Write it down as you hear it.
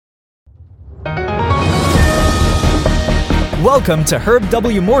Welcome to Herb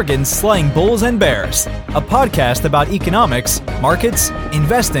W. Morgan's Slaying Bulls and Bears, a podcast about economics, markets,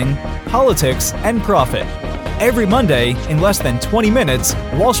 investing, politics, and profit. Every Monday, in less than 20 minutes,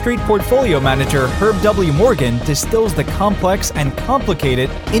 Wall Street portfolio manager Herb W. Morgan distills the complex and complicated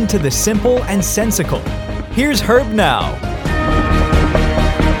into the simple and sensical. Here's Herb now.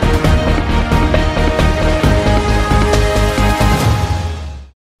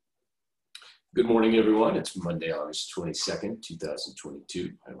 Good morning, everyone. It's Monday, August 22nd,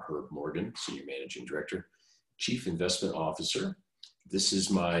 2022. I'm Herb Morgan, Senior Managing Director, Chief Investment Officer. This is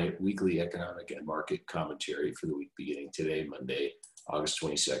my weekly economic and market commentary for the week beginning today, Monday, August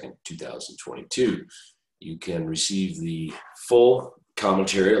 22nd, 2022. You can receive the full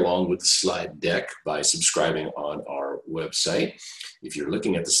commentary along with the slide deck by subscribing on our website. If you're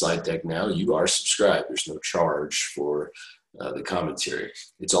looking at the slide deck now, you are subscribed. There's no charge for the commentary.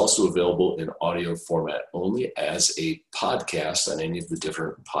 It's also available in audio format only as a podcast on any of the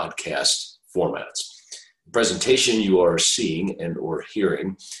different podcast formats. The presentation you are seeing and or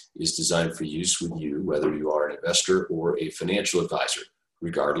hearing is designed for use with you, whether you are an investor or a financial advisor.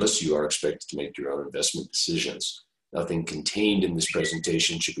 Regardless, you are expected to make your own investment decisions. Nothing contained in this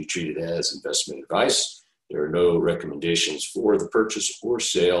presentation should be treated as investment advice. There are no recommendations for the purchase or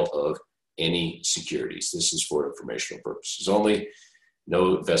sale of any securities. This is for informational purposes only.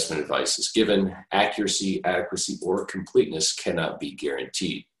 No investment advice is given. Accuracy, adequacy, or completeness cannot be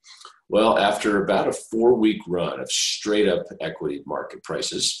guaranteed. Well, after about a 4-week run of straight up equity market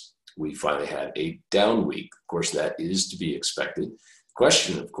prices, we finally had a down week. Of course, that is to be expected. The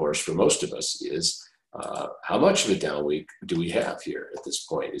question, of course, for most of us is, how much of a down week do we have here at this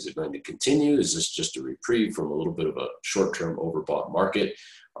point? Is it going to continue? Is this just a reprieve from a little bit of a short-term overbought market?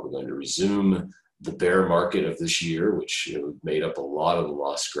 Are we going to resume the bear market of this year, which made up a lot of the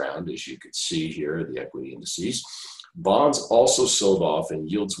lost ground, as you could see here, the equity indices? Bonds also sold off and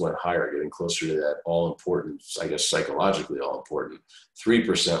yields went higher, getting closer to that all-important, I guess psychologically all-important,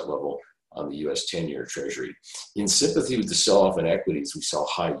 3% level on the U.S. 10-year Treasury. In sympathy with the sell-off in equities, we saw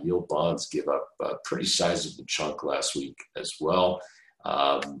high-yield bonds give up a pretty sizable chunk last week as well.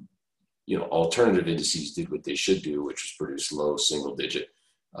 Alternative indices did what they should do, which was produce low single-digit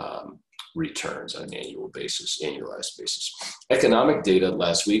returns on an annualized basis. Economic data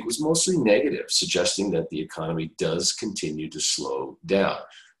last week was mostly negative, suggesting that the economy does continue to slow down.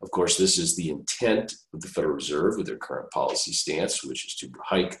 Of course, this is the intent of the Federal Reserve with their current policy stance, which is to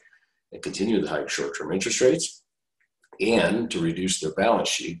hike and continue to hike short-term interest rates and to reduce their balance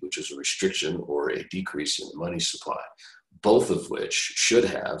sheet, which is a restriction or a decrease in the money supply, both of which should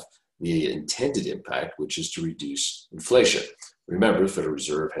have the intended impact, which is to reduce inflation. Remember, the Federal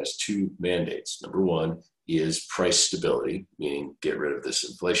Reserve has two mandates. Number one is price stability, meaning get rid of this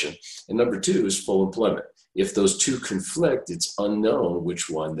inflation. And number two is full employment. If those two conflict, it's unknown which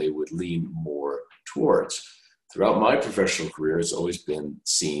one they would lean more towards. Throughout my professional career, it's always been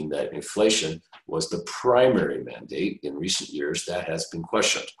seen that inflation was the primary mandate. In recent years, that has been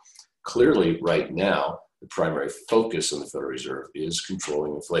questioned. Clearly, right now, the primary focus on the Federal Reserve is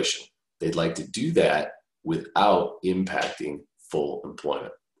controlling inflation. They'd like to do that without impacting full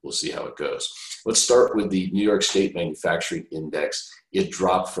employment. We'll see how it goes. Let's start with the New York State Manufacturing Index. It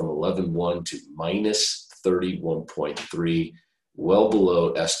dropped from 11.1 to minus 31.3, well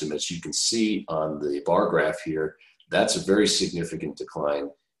below estimates. You can see on the bar graph here, that's a very significant decline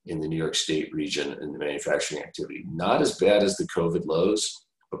in the New York State region in the manufacturing activity. Not as bad as the COVID lows,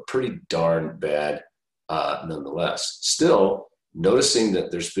 but pretty darn bad nonetheless. Still, noticing that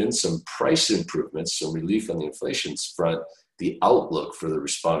there's been some price improvements, some relief on the inflation front, the outlook for the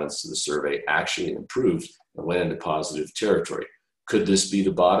respondents to the survey actually improved and went into positive territory. Could this be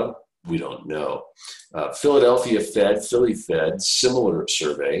the bottom? We don't know. Philadelphia Fed, Philly Fed, similar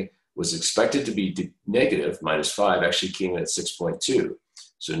survey, was expected to be negative, -5, actually came in at 6.2.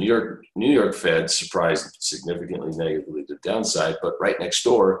 So New York Fed surprised significantly negatively to the downside, but right next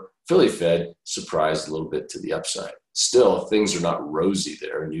door, Philly Fed surprised a little bit to the upside. Still, things are not rosy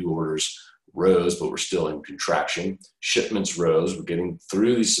there. New orders rose, but we're still in contraction. Shipments rose. We're getting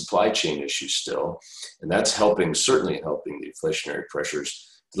through these supply chain issues still, and that's certainly helping the inflationary pressures.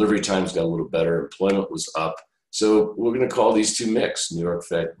 Delivery times got a little better. Employment was up. So we're going to call these two mixed. New York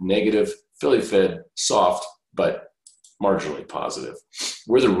Fed negative, Philly Fed soft, but marginally positive.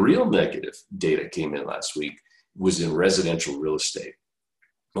 Where the real negative data came in last week was in residential real estate.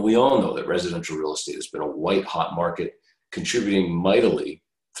 And we all know that residential real estate has been a white hot market, contributing mightily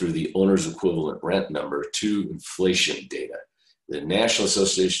through the owner's equivalent rent number to inflation data. The National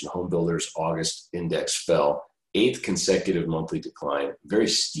Association of Home Builders August index fell 8th consecutive monthly decline, very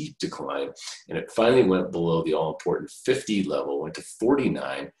steep decline, and it finally went below the all-important 50 level, went to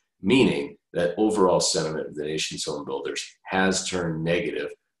 49, meaning that overall sentiment of the nation's home builders has turned negative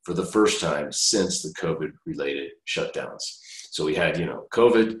for the first time since the COVID-related shutdowns. So we had,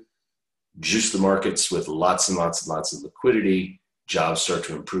 COVID juiced the markets with lots and lots and lots of liquidity, jobs start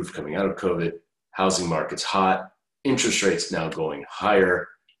to improve coming out of COVID, housing market's hot, interest rates now going higher,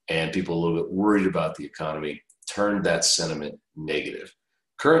 and people a little bit worried about the economy turned that sentiment negative.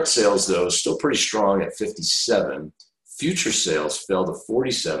 Current sales, though, still pretty strong at 57. Future sales fell to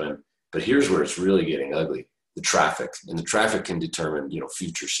 47, but here's where it's really getting ugly, the traffic. And the traffic can determine,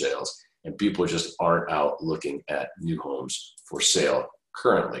 future sales. And people just aren't out looking at new homes for sale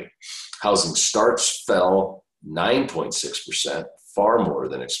currently. Housing starts fell 9.6%, far more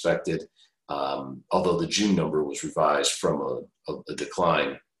than expected, although the June number was revised from a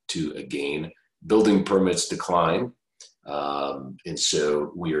decline to a gain. Building permits decline. And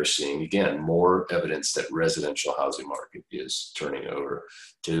so we are seeing, again, more evidence that residential housing market is turning over.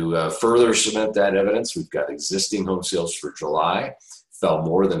 To further cement that evidence, we've got existing home sales for July, fell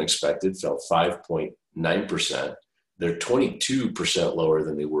more than expected, fell 5.9%. They're 22% lower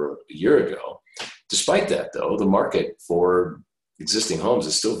than they were a year ago. Despite that, though, the market for existing homes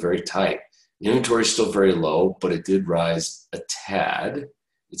is still very tight. Inventory is still very low, but it did rise a tad.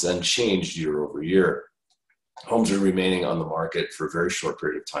 It's unchanged year over year. Homes are remaining on the market for a very short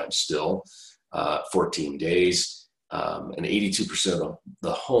period of time still, 14 days, and 82% of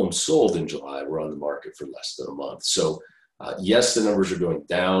the homes sold in July were on the market for less than a month. So yes, the numbers are going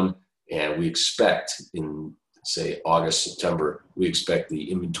down, and we expect in, say, August, September, we expect the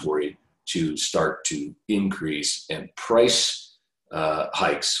inventory to start to increase, and price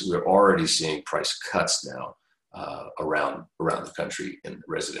hikes, we're already seeing price cuts now around the country in the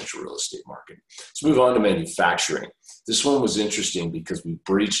residential real estate market. Let's move on to manufacturing. This one was interesting because we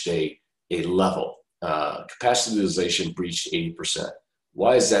breached a level. Capacity utilization breached 80%.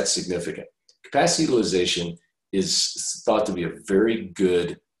 Why is that significant? Capacity utilization is thought to be a very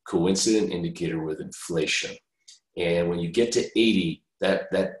good coincident indicator with inflation. And when you get to 80,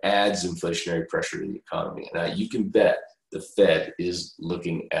 that adds inflationary pressure to the economy. Now, you can bet the Fed is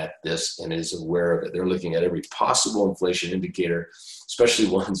looking at this and is aware of it. They're looking at every possible inflation indicator, especially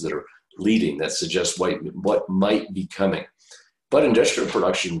ones that are leading, that suggest what might be coming. But industrial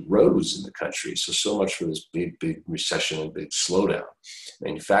production rose in the country, so much for this big recession and big slowdown.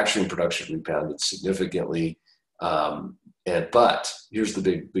 Manufacturing production rebounded significantly. But here's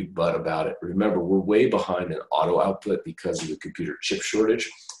the big but about it. Remember, we're way behind in auto output because of the computer chip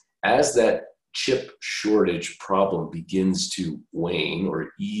shortage. As that chip shortage problem begins to wane or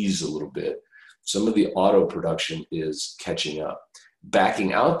ease a little bit, some of the auto production is catching up.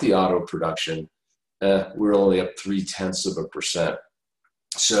 Backing out the auto production, we're only up 0.3%.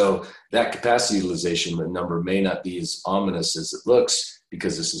 So that capacity utilization number may not be as ominous as it looks,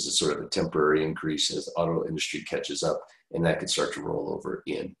 because this is a sort of a temporary increase as the auto industry catches up, and that could start to roll over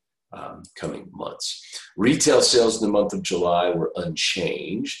in coming months. Retail sales in the month of July were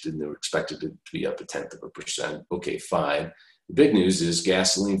unchanged, and they were expected to be up 0.1%. Okay, fine. The big news is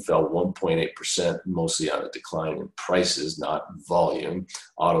gasoline fell 1.8%, mostly on a decline in prices, not volume.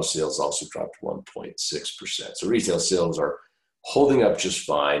 Auto sales also dropped 1.6%. So retail sales are holding up just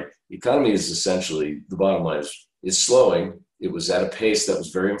fine. The economy is essentially, the bottom line is slowing. It was at a pace that was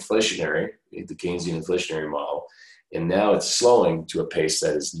very inflationary, the Keynesian inflationary model. And now it's slowing to a pace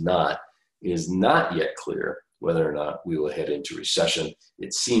that is not yet clear whether or not we will head into recession.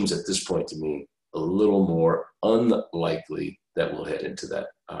 It seems at this point to me a little more unlikely that we'll head into that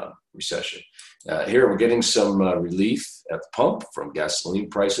recession. Here we're getting some relief at the pump from gasoline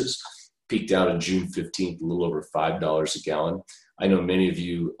prices. Peaked out on June 15th, a little over $5 a gallon. I know many of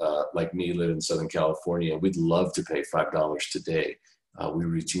you, like me, live in Southern California. We'd love to pay $5 today. We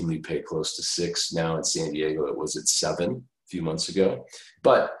routinely pay close to $6. Now in San Diego, it was at $7 a few months ago.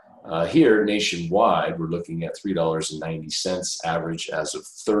 But here nationwide, we're looking at $3.90 average as of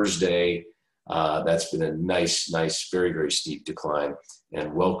Thursday. That's been a nice, very, very steep decline,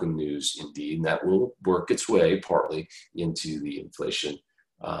 and welcome news indeed. And that will work its way partly into the inflation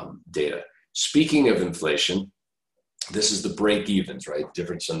data. Speaking of inflation, this is the break-evens, right?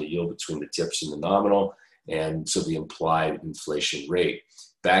 Difference on the yield between the tips and the nominal, and so the implied inflation rate.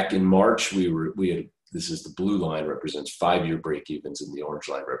 Back in March, we had, this is the blue line represents 5-year break-evens, and the orange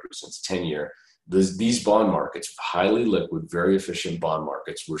line represents 10-year. These bond markets, highly liquid, very efficient bond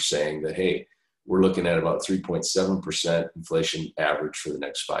markets, were saying that, hey, we're looking at about 3.7% inflation average for the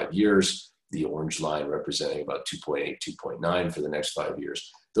next 5 years. The orange line representing about 2.8, 2.9 for the next 5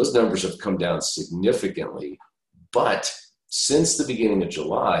 years. Those numbers have come down significantly But since the beginning of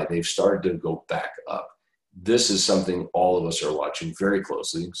July, they've started to go back up. This is something all of us are watching very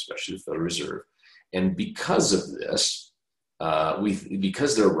closely, especially the Federal Reserve. And because of this,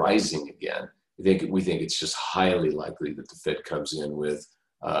 because they're rising again, we think it's just highly likely that the Fed comes in with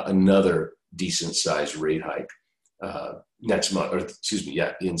another decent sized rate hike next month, or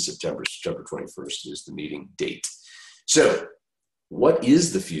in September. September 21st is the meeting date. So what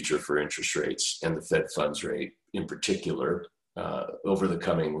is the future for interest rates and the Fed funds rate in particular over the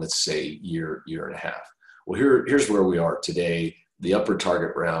coming, let's say, year and a half? Well, here's where we are today. The upper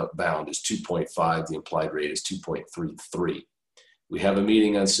target bound is 2.5. The implied rate is 2.33. We have a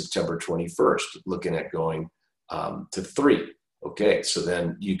meeting on September 21st looking at going to 3. Okay, so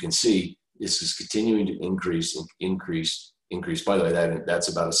then you can see this is continuing to increase. By the way, that's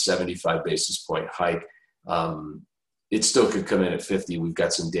about a 75 basis point hike. It still could come in at 50. We've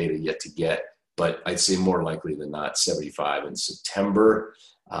got some data yet to get, but I'd say more likely than not 75 in September.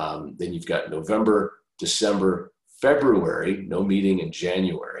 Then you've got November, December, February, no meeting in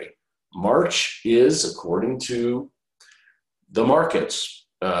January. March is, according to the markets,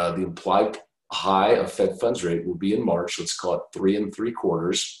 the implied high of Fed funds rate will be in March. Let's call it 3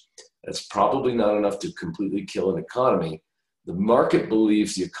 3/4. That's probably not enough to completely kill an economy. The market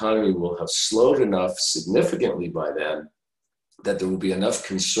believes the economy will have slowed enough significantly by then that there will be enough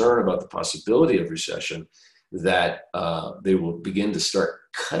concern about the possibility of recession that they will begin to start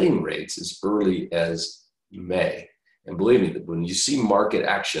cutting rates as early as May. And believe me, that when you see market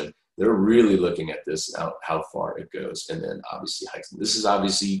action, they're really looking at this, how far it goes, and then obviously hikes. This is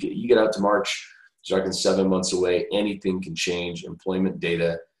obviously, you get out to March, you're talking 7 months away, anything can change. Employment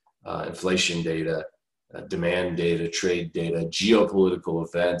data, inflation data, demand data, trade data, geopolitical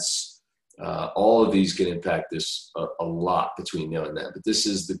events, all of these can impact this a lot between now and then. But this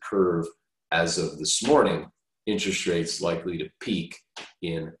is the curve as of this morning. Interest rates likely to peak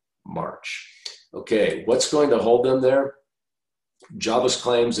in March. Okay, what's going to hold them there? Jobless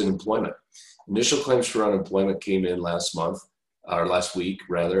claims and employment. Initial claims for unemployment came in last week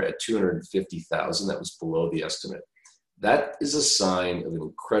at 250,000. That was below the estimate. That is a sign of an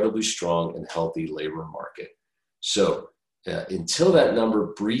incredibly strong and healthy labor market. So until that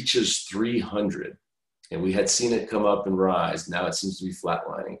number breaches 300, and we had seen it come up and rise, now it seems to be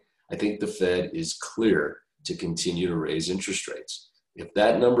flatlining, I think the Fed is clear to continue to raise interest rates. If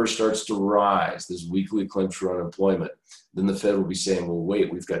that number starts to rise, this weekly claims for unemployment, then the Fed will be saying, well,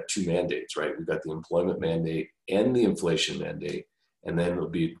 wait, we've got 2 mandates, right? We've got the employment mandate and the inflation mandate, and then there'll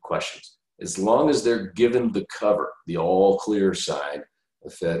be questions. As long as they're given the cover, the all clear side, the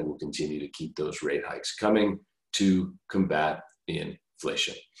Fed will continue to keep those rate hikes coming to combat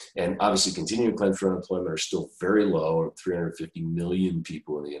inflation. And obviously, continuing claims for unemployment are still very low. 350 million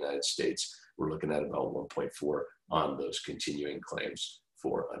people in the United States. We're looking at about 1.4 on those continuing claims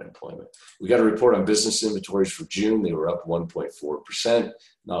for unemployment. We got a report on business inventories for June. They were up 1.4%.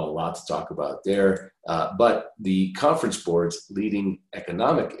 Not a lot to talk about there. But the Conference Board's leading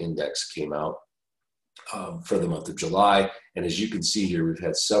economic index came out for the month of July. And as you can see here, we've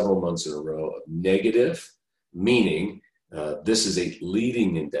had several months in a row of negative, meaning this is a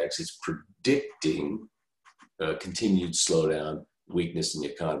leading index. It's predicting continued slowdown, weakness in the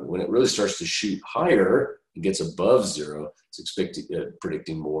economy. When it really starts to shoot higher, it gets above 0, it's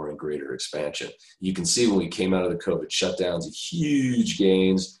predicting more and greater expansion. You can see when we came out of the COVID shutdowns, huge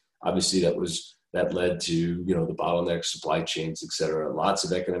gains. Obviously, that led to the bottlenecks, supply chains, et cetera. Lots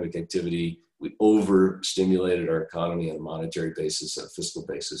of economic activity. We overstimulated our economy on a monetary basis, on a fiscal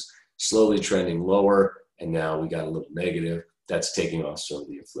basis, slowly trending lower, and now we got a little negative. That's taking off some of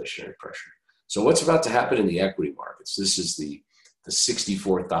the inflationary pressure. So what's about to happen in the equity markets? This is the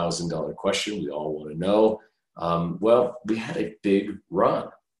 $64,000 question we all want to know. Well, we had a big run,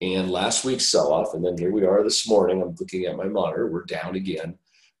 and last week's sell-off, and then here we are this morning. I'm looking at my monitor. We're down again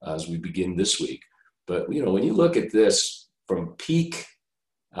as we begin this week. But when you look at this from peak,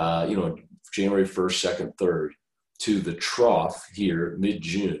 January 1st, 2nd, 3rd, to the trough here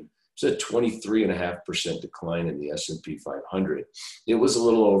mid-June, it's a 23.5% decline in the S&P 500. It was a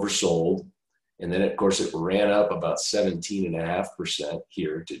little oversold. And then, of course, it ran up about 17.5%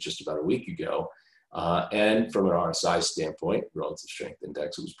 here to just about a week ago. And from an RSI standpoint, relative strength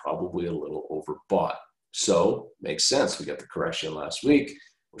index, it was probably a little overbought. So makes sense. We got the correction last week.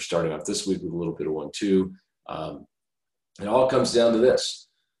 We're starting off this week with a little bit of 1-2. It all comes down to this.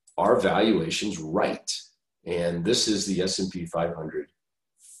 Are valuations right? And this is the S&P 500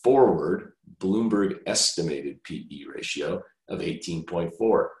 forward Bloomberg estimated PE ratio of 18.4.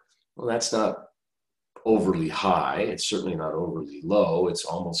 Well, that's not overly high. It's certainly not overly low. It's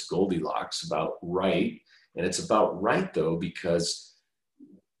almost Goldilocks, about right. And it's about right, though, because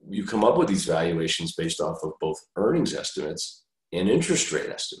you come up with these valuations based off of both earnings estimates and interest rate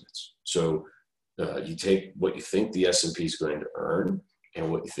estimates. So you take what you think the S&P is going to earn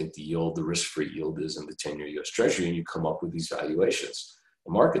and what you think the yield, the risk-free yield is in the 10-year U.S. Treasury, and you come up with these valuations.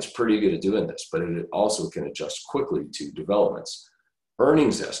 The market's pretty good at doing this, but it also can adjust quickly to developments.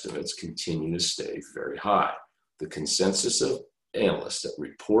 Earnings estimates continue to stay very high. The consensus of analysts that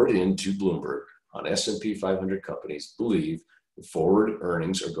report into Bloomberg on S&P 500 companies believe the forward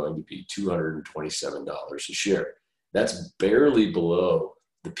earnings are going to be $227 a share. That's barely below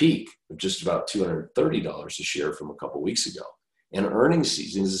the peak of just about $230 a share from a couple weeks ago. And earnings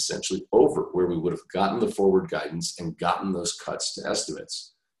season is essentially over, where we would have gotten the forward guidance and gotten those cuts to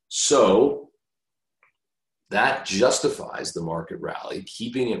estimates. So that justifies the market rally,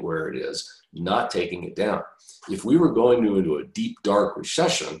 keeping it where it is, not taking it down. If we were going into a deep, dark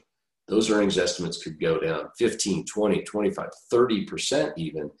recession, those earnings estimates could go down 15, 20, 25, 30%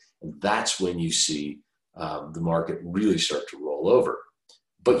 even. And that's when you see the market really start to roll over.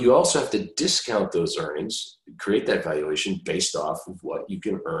 But you also have to discount those earnings, create that valuation based off of what you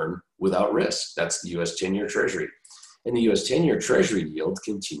can earn without risk. That's the U.S. 10-year Treasury. And the U.S. 10-year Treasury yield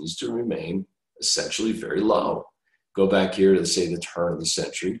continues to remain essentially very low. Go back here to, say, the turn of the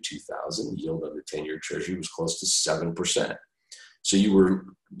century, 2000, yield on the 10-year Treasury was close to 7%. So you were,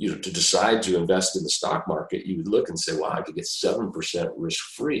 to decide to invest in the stock market, you would look and say, wow, I could get 7%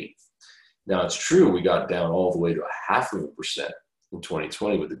 risk-free. Now, it's true we got down all the way to 0.5% in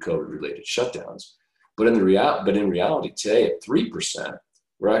 2020 with the COVID-related shutdowns. But in reality, today at 3%,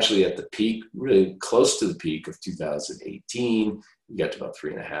 we're actually at the peak, really close to the peak of 2018. We got to about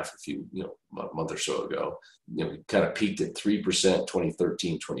 3.5 a month or so ago. We kind of peaked at 3%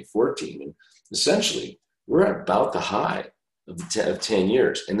 2013, 2014. And essentially, we're at about the high of 10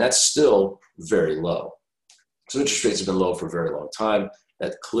 years. And that's still very low. So interest rates have been low for a very long time.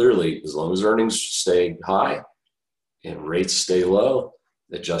 That clearly, as long as earnings stay high and rates stay low,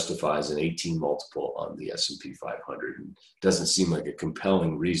 that justifies an 18 multiple on the S&P 500. And doesn't seem like a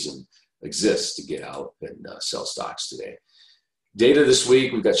compelling reason exists to get out and sell stocks today. Data this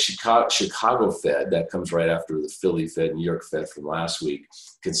week, we've got Chicago Fed. That comes right after the Philly Fed, New York Fed from last week.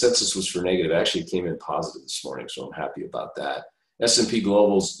 Consensus was for negative. Actually, it came in positive this morning, so I'm happy about that. S&P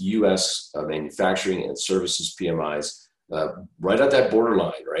Global's U.S. Manufacturing and Services PMIs, right at that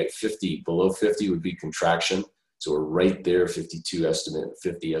borderline, right? 50, below 50 would be contraction. So we're right there, 52 estimate,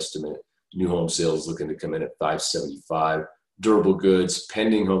 50 estimate. New home sales looking to come in at 575. Durable goods,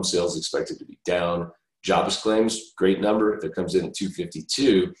 pending home sales expected to be down. Jobless claims, great number. That comes in at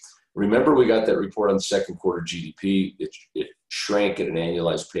 252. Remember, we got that report on the second quarter GDP. It shrank at an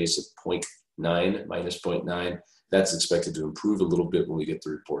annualized pace of minus 0.9. That's expected to improve a little bit when we get the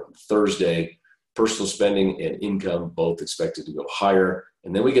report on Thursday. Personal spending and income both expected to go higher.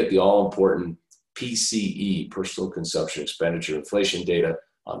 And then we get the all-important PCE, personal consumption expenditure inflation data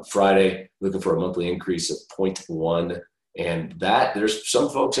on Friday, looking for a monthly increase of 0.1. And that, there's some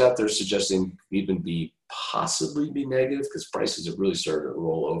folks out there suggesting even possibly be negative because prices have really started to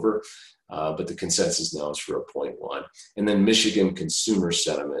roll over. But the consensus now is for a 0.1. And then Michigan consumer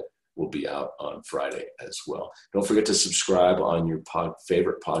sentiment will be out on Friday as well. Don't forget to subscribe on your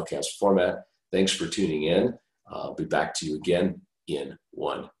favorite podcast format. Thanks for tuning in. I'll be back to you again in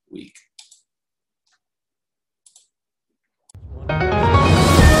 1 week.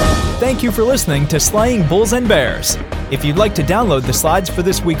 Thank you for listening to Slaying Bulls and Bears. If you'd like to download the slides for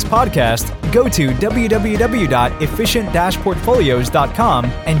this week's podcast, go to www.efficient-portfolios.com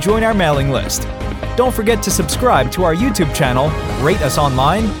and join our mailing list. Don't forget to subscribe to our YouTube channel, rate us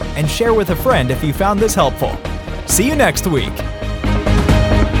online, and share with a friend if you found this helpful. See you next week.